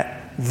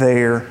at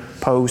their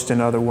post,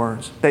 in other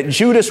words. That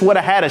Judas would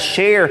have had a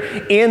share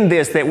in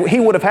this, that he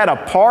would have had a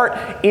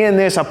part in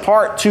this, a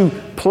part to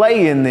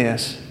play in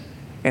this.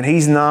 And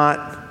he's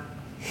not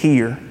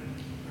here.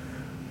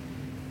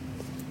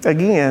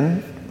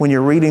 Again, when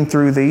you're reading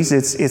through these,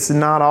 it's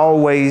not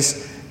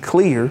always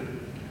clear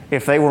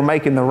if they were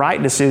making the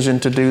right decision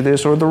to do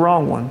this or the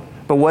wrong one.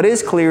 But what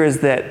is clear is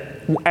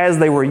that as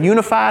they were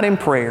unified in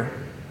prayer,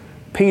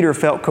 Peter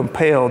felt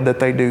compelled that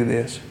they do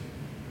this.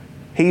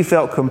 He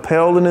felt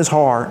compelled in his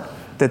heart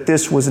that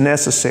this was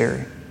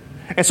necessary.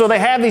 And so they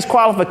have these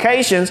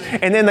qualifications,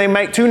 and then they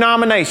make two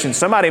nominations.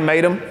 Somebody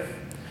made them.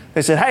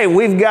 They said, hey,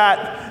 we've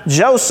got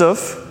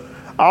Joseph,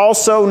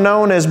 also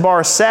known as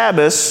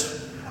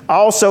Barsabbas,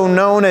 also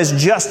known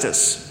as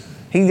Justus.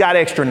 He got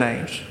extra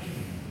names.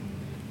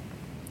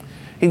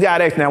 He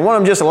got extra. Now, one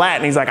of them just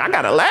Latin. He's like, I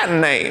got a Latin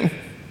name.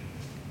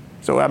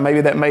 So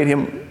maybe that made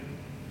him,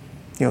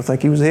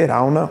 think he was it. I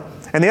don't know.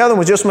 And the other one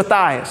was just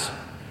Matthias.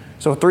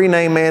 So a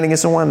 3-name man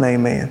against a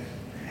 1-name man.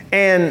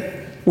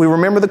 And we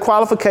remember the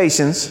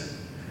qualifications,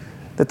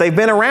 that they've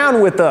been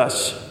around with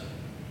us,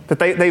 that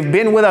they've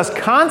been with us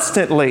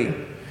constantly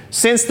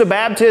since the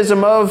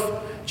baptism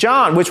of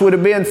John, which would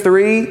have been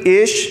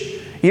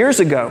 3-ish years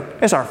ago.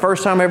 It's our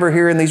first time ever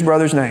hearing these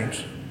brothers'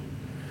 names.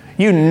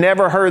 You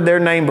never heard their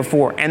name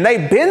before. And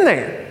they've been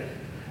there.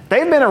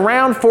 They've been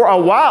around for a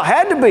while.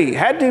 Had to be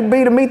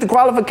to meet the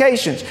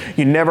qualifications.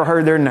 You never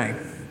heard their name.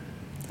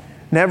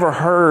 Never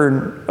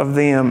heard of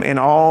them in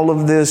all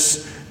of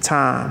this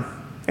time.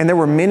 And there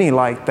were many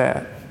like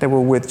that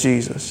were with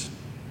Jesus.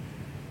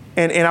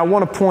 And I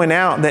want to point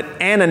out that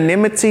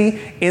anonymity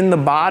in the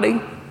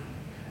body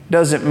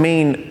doesn't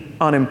mean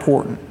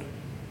unimportant.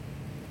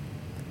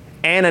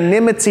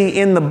 Anonymity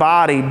in the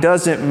body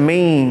doesn't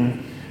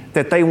mean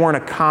that they weren't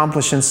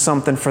accomplishing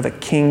something for the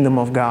kingdom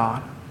of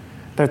God.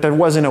 That there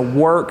wasn't a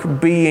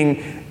work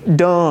being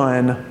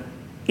done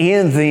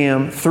in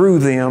them, through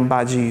them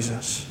by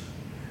Jesus.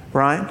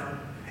 Right?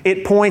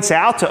 It points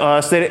out to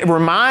us, that it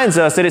reminds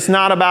us that it's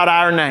not about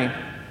our name.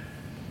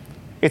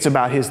 It's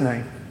about His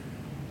name.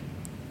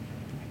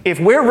 If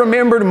we're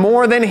remembered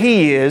more than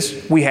He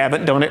is, we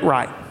haven't done it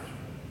right.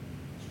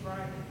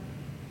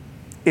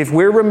 If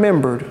we're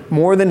remembered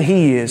more than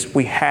He is,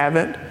 we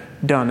haven't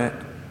done it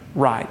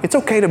right. It's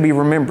okay to be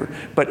remembered,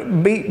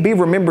 but be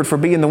remembered for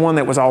being the one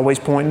that was always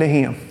pointing to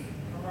Him.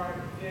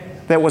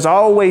 That was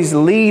always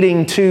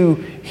leading to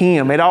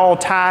Him. It all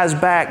ties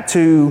back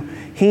to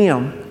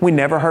Him. We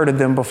never heard of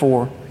them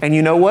before. And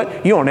you know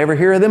what? You don't ever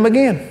hear of them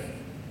again.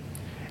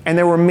 And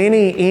there were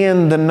many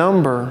in the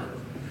number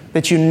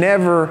that you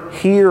never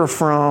hear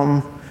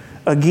from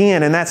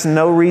again. And that's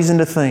no reason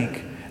to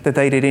think that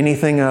they did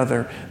anything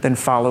other than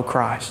follow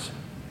Christ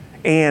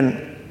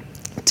and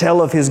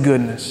tell of His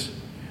goodness,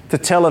 to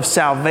tell of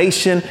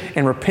salvation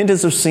and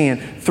repentance of sin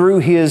through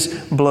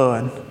His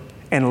blood,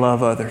 and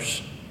love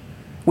others.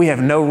 We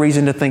have no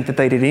reason to think that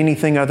they did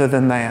anything other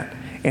than that.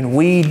 And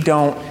we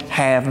don't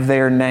have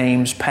their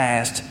names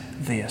past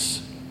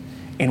this.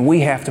 And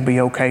we have to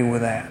be okay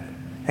with that.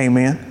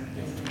 Amen?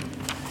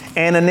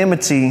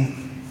 Anonymity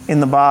in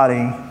the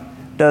body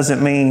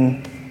doesn't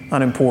mean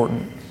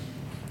unimportant.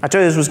 I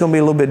told you this was going to be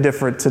a little bit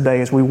different today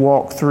as we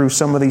walk through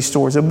some of these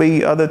stories. There'll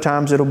be other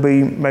times it'll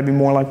be maybe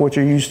more like what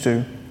you're used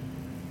to.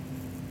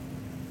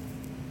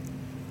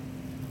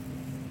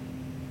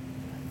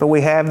 But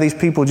we have these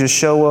people just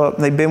show up.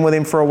 They've been with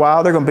Him for a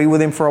while. They're going to be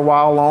with Him for a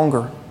while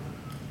longer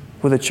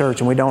with the church,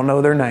 and we don't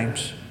know their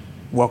names.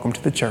 Welcome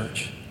to the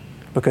church,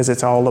 because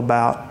it's all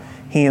about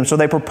Him. So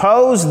they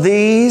propose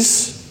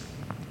these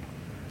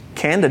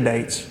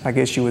candidates, I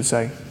guess you would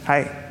say.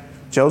 Hey,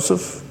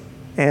 Joseph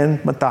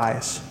and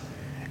Matthias.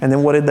 And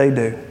then what did they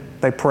do?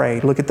 They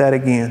prayed. Look at that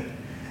again.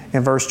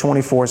 In verse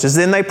 24 it says,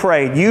 Then they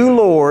prayed, You,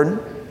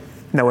 Lord,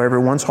 know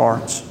everyone's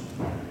hearts.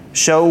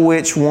 Show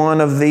which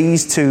one of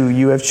these two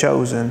you have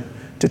chosen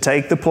to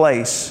take the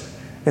place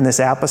in this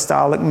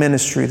apostolic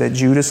ministry that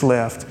Judas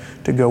left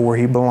to go where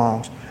he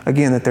belongs.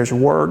 Again, that there's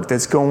work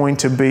that's going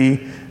to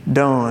be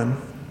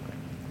done,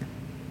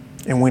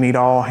 and we need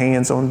all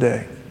hands on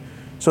deck.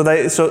 So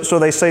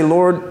they say,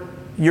 Lord,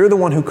 You're the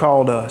one who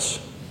called us.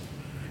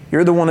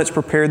 You're the one that's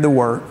prepared the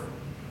work.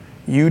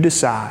 You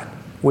decide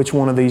which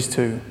one of these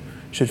two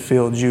should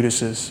fill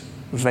Judas's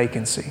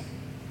vacancy.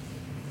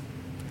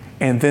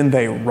 And then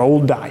they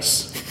rolled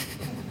dice.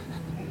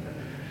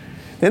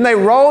 Then they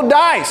rolled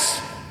dice.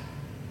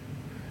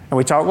 And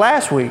we talked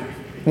last week,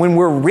 when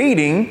we're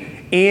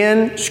reading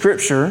in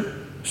Scripture,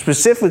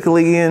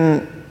 specifically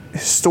in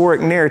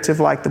historic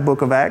narrative like the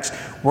book of Acts,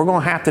 we're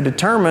going to have to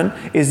determine,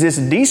 is this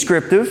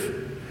descriptive?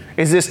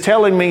 Is this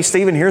telling me,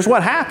 Stephen, here's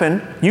what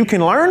happened, you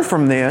can learn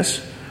from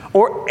this?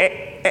 Or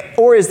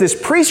is this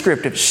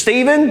prescriptive?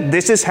 Stephen,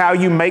 this is how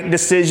you make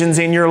decisions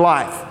in your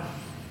life.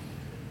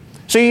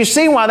 So you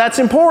see why that's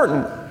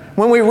important.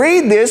 When we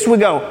read this, we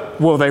go,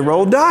 well, they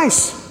rolled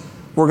dice.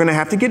 We're going to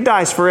have to get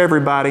dice for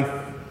everybody.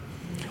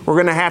 We're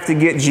going to have to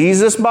get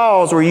Jesus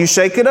balls where you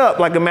shake it up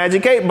like a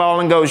magic 8 ball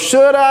and go,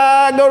 should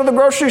I go to the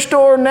grocery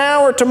store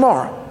now or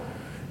tomorrow?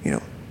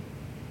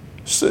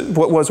 So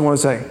what was one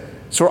say?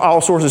 So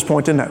all sources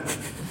point to no.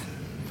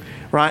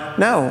 Right?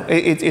 No,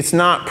 it's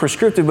not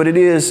prescriptive, but it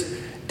is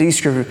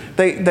descriptive.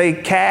 They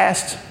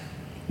cast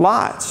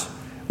lots,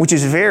 which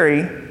is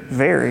very,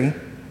 very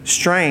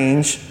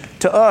strange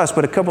to us.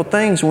 But a couple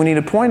things we need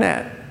to point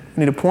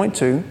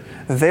to.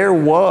 There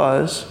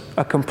was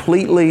a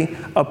completely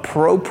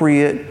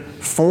appropriate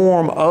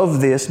form of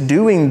this,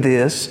 doing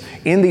this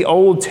in the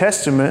Old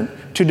Testament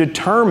to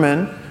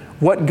determine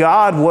what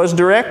God was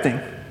directing.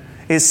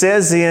 It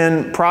says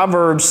in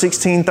Proverbs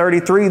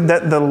 16:33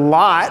 that the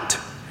lot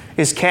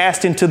is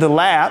cast into the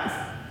lap,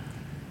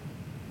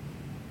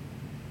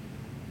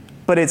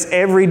 but its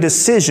every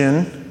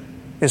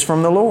decision is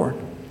from the Lord.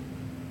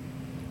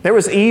 There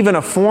was even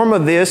a form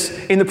of this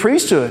in the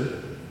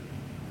priesthood,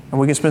 and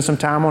we can spend some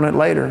time on it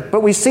later.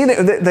 But we see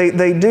that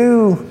they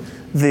do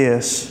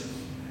this.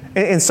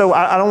 And so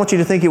I don't want you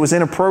to think it was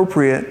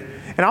inappropriate.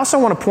 And I also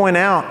want to point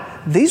out,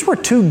 these were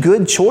two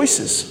good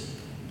choices,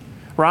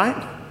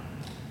 right?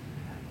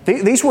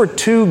 These were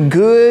two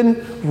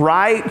good,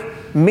 right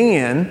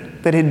men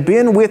that had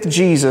been with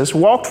Jesus,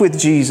 walked with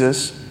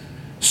Jesus,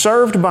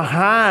 served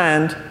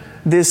behind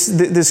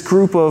this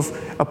group of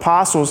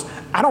apostles.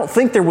 I don't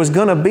think there was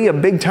going to be a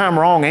big time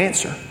wrong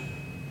answer,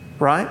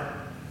 right?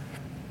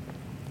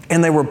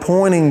 And they were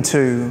pointing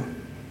to,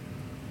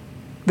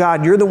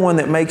 God, you're the one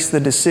that makes the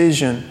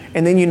decision.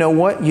 And then you know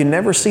what? You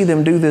never see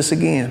them do this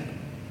again.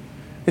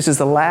 This is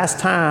the last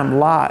time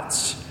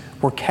lots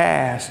were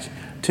cast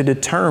to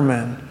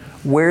determine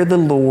where the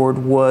Lord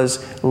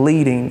was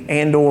leading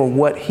and or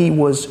what He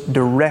was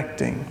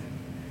directing.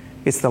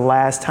 It's the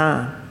last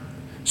time.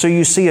 So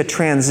you see a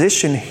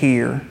transition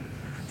here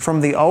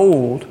from the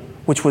old,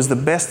 which was the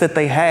best that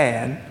they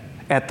had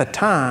at the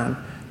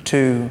time,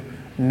 to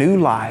new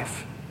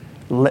life,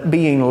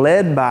 being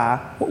led by,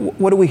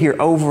 what do we hear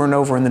over and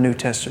over in the New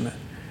Testament?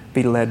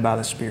 Be led by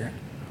the Spirit.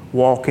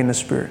 Walk in the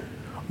Spirit.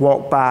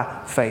 Walk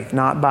by faith,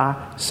 not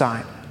by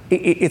sight.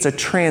 It's a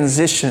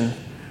transition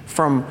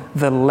from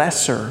the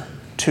lesser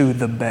to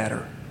the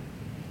better.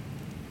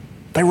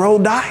 They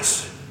rolled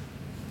dice.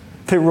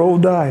 They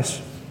rolled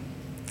dice.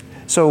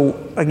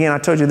 So again, I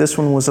told you this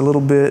one was a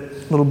little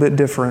bit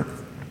different.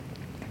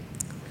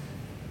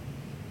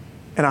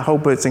 And I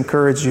hope it's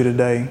encouraged you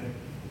today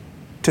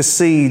to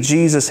see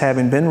Jesus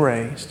having been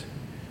raised,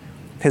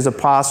 His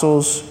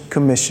apostles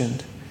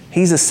commissioned.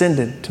 He's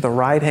ascended to the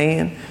right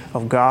hand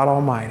of God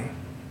Almighty.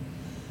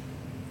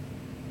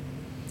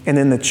 And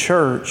then the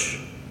church,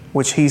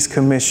 which He's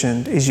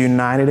commissioned, is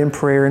united in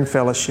prayer and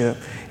fellowship,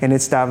 and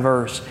it's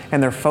diverse.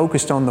 And they're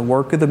focused on the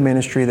work of the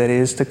ministry that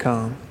is to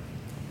come.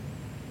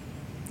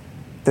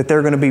 That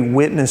they're going to be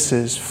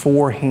witnesses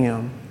for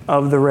Him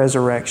of the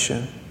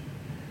resurrection.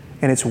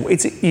 And it's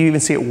you even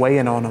see it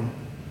weighing on them.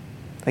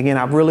 Again,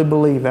 I really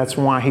believe that's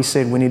why He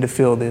said we need to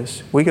fill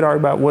this. We could argue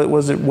about what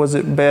was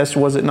it best,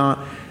 was it not?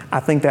 I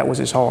think that was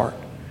His heart.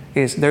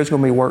 There's going to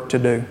be work to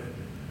do.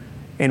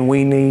 And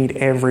we need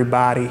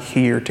everybody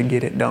here to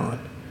get it done.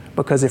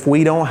 Because if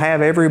we don't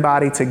have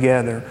everybody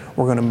together,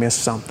 we're going to miss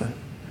something.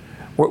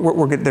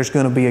 There's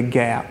going to be a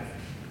gap.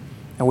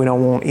 And we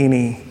don't want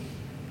any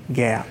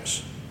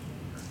gaps.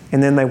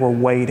 And then they were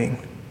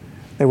waiting.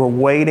 They were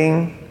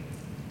waiting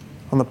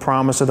on the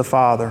promise of the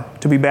Father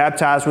to be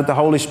baptized with the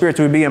Holy Spirit,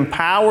 to be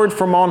empowered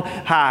from on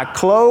high,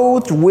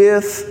 clothed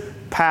with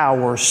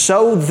power,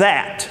 so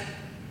that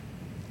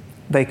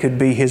they could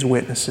be His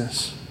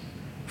witnesses,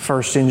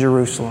 first in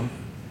Jerusalem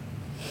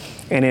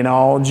and in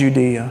all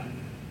Judea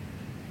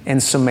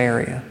and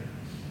Samaria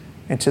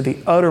and to the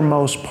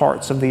uttermost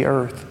parts of the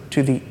earth,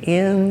 to the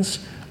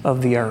ends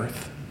of the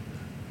earth.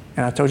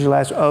 And I told you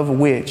last, of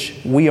which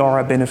we are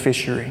a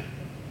beneficiary.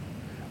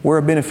 We're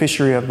a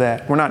beneficiary of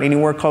that. We're not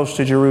anywhere close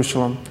to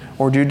Jerusalem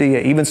or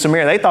Judea, even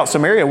Samaria. They thought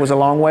Samaria was a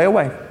long way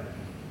away.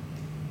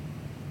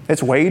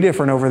 It's way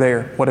different over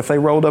there. What if they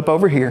rolled up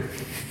over here?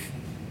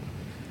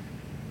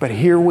 But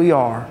here we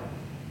are,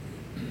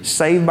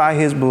 saved by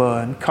His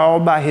blood,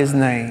 called by His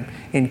name,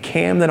 in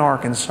Camden,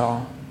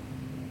 Arkansas.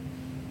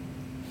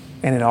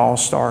 And it all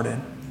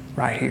started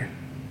right here.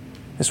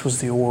 This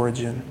was the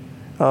origin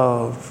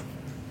of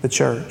the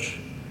church.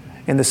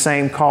 And the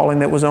same calling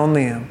that was on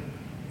them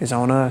is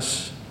on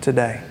us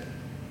today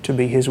to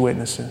be His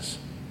witnesses.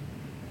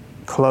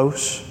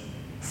 Close,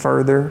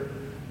 further,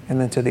 and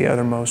then to the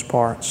uttermost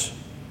parts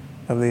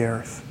of the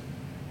earth.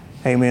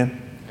 Amen.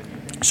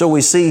 So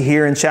we see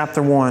here in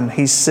chapter 1,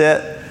 He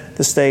set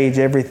the stage,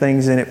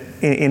 everything's in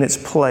its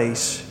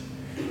place.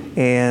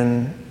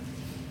 And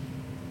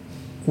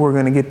we're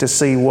going to get to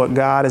see what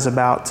God is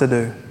about to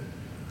do.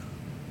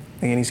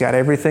 And He's got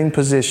everything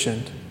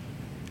positioned,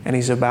 and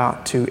He's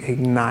about to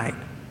ignite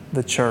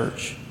the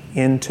church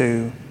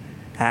into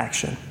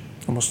action.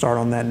 And we'll start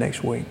on that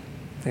next week.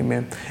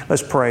 Amen.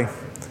 Let's pray.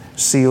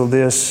 Seal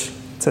this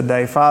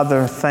today.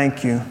 Father,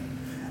 thank you.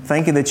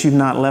 Thank you that You've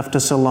not left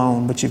us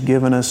alone, but You've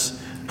given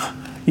us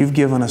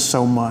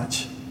so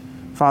much.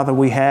 Father,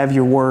 we have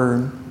Your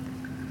Word,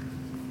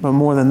 but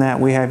more than that,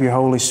 we have Your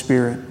Holy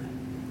Spirit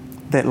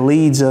that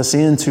leads us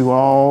into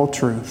all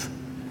truth.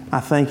 I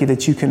thank You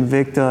that You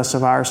convict us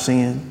of our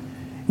sin.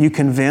 You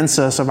convince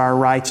us of our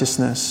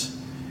righteousness,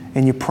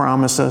 and You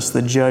promise us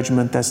the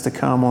judgment that's to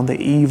come on the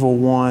evil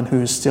one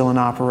who is still in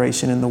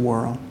operation in the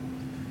world.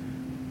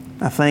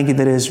 I thank You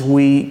that as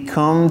we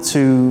come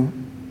to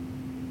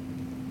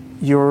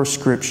Your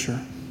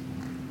Scripture,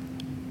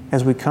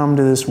 as we come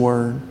to this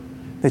Word,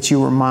 that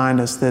You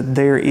remind us that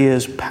there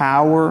is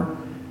power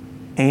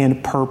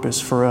and purpose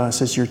for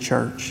us as Your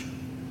church.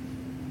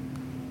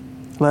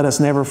 Let us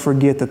never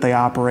forget that they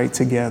operate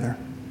together.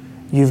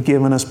 You've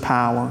given us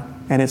power,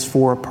 and it's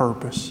for a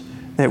purpose,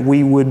 that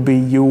we would be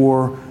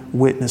Your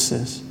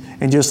witnesses.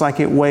 And just like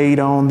it weighed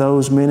on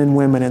those men and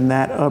women in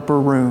that upper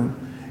room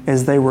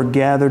as they were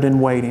gathered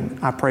and waiting,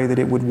 I pray that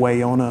it would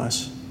weigh on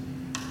us.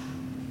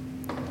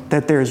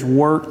 That there's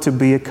work to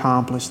be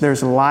accomplished.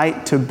 There's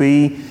light to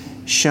be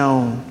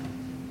shown.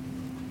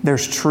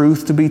 There's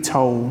truth to be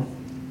told,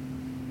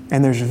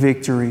 and there's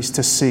victories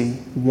to see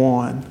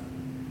won.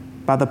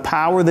 By the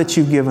power that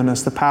you've given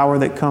us, the power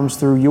that comes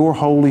through your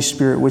Holy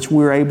Spirit, which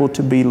we're able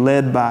to be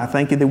led by.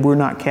 Thank you that we're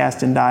not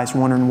casting dice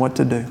wondering what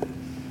to do.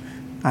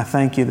 I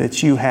thank you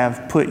that you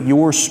have put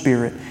your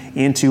Spirit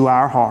into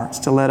our hearts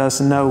to let us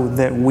know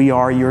that we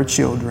are your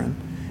children.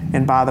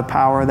 And by the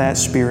power of that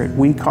Spirit,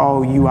 we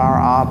call you our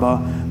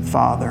Abba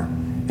Father.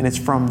 And it's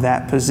from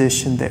that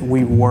position that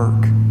we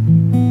work.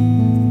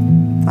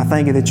 I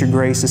thank you that your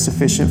grace is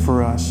sufficient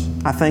for us.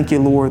 I thank you,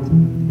 Lord,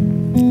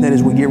 that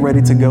as we get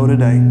ready to go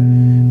today,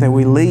 that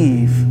we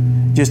leave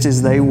just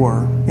as they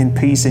were, in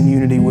peace and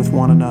unity with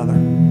one another,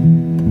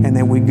 and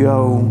that we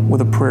go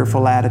with a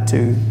prayerful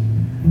attitude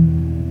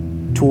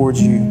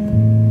towards you.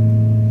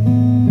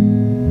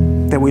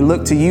 That we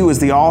look to you as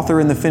the author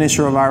and the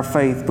finisher of our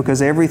faith,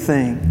 because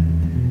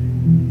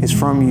everything is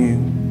from you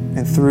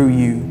and through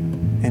you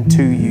and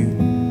to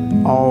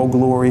you. All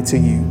glory to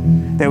you.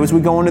 That as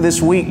we go into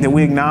this week, that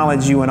we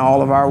acknowledge you in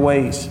all of our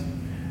ways,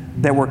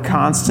 that we're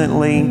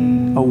constantly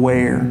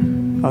aware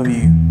of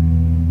you.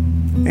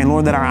 And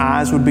Lord, that our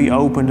eyes would be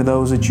open to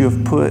those that you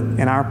have put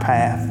in our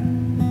path,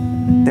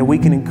 that we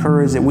can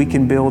encourage, that we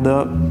can build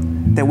up,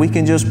 that we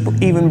can just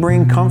even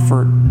bring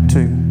comfort to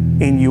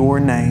in your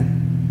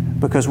name,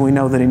 because we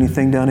know that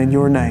anything done in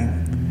your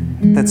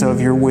name that's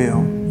of your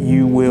will,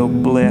 you will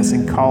bless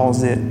and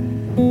cause it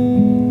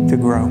to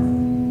grow.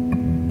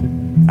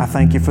 I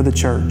thank you for the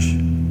church.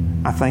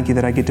 I thank you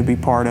that I get to be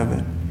part of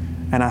it.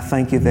 And I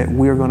thank you that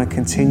we're going to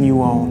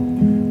continue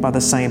on by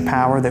the same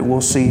power that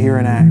we'll see here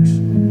in Acts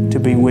to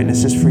be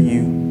witnesses for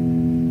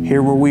you,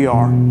 here where we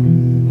are,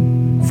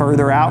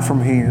 further out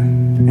from here,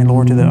 and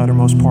Lord, to the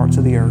uttermost parts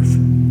of the earth.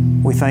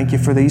 We thank you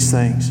for these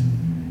things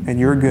and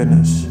your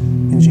goodness.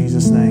 In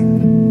Jesus'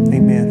 name,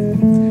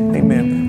 amen. Amen.